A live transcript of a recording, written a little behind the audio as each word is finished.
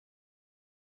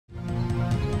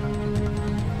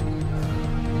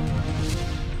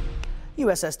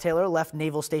USS Taylor left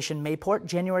Naval Station Mayport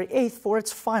January 8th for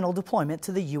its final deployment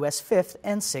to the U.S. 5th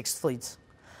and 6th Fleets.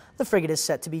 The frigate is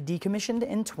set to be decommissioned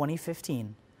in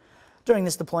 2015. During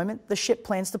this deployment, the ship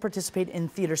plans to participate in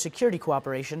theater security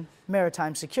cooperation,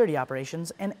 maritime security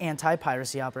operations, and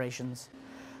anti-piracy operations.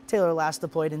 Taylor last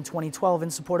deployed in 2012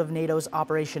 in support of NATO's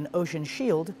Operation Ocean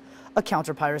Shield, a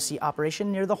counter-piracy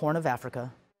operation near the Horn of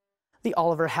Africa. The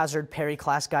Oliver Hazard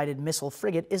Perry-class guided missile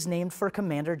frigate is named for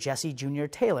Commander Jesse Jr.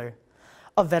 Taylor,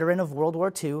 a veteran of World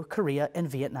War II, Korea, and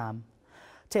Vietnam.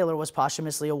 Taylor was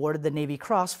posthumously awarded the Navy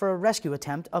Cross for a rescue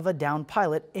attempt of a downed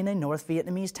pilot in a North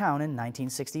Vietnamese town in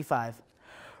 1965.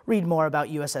 Read more about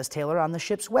USS Taylor on the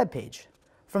ship's webpage.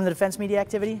 From the Defense Media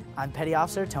Activity, I'm Petty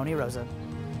Officer Tony Rosa.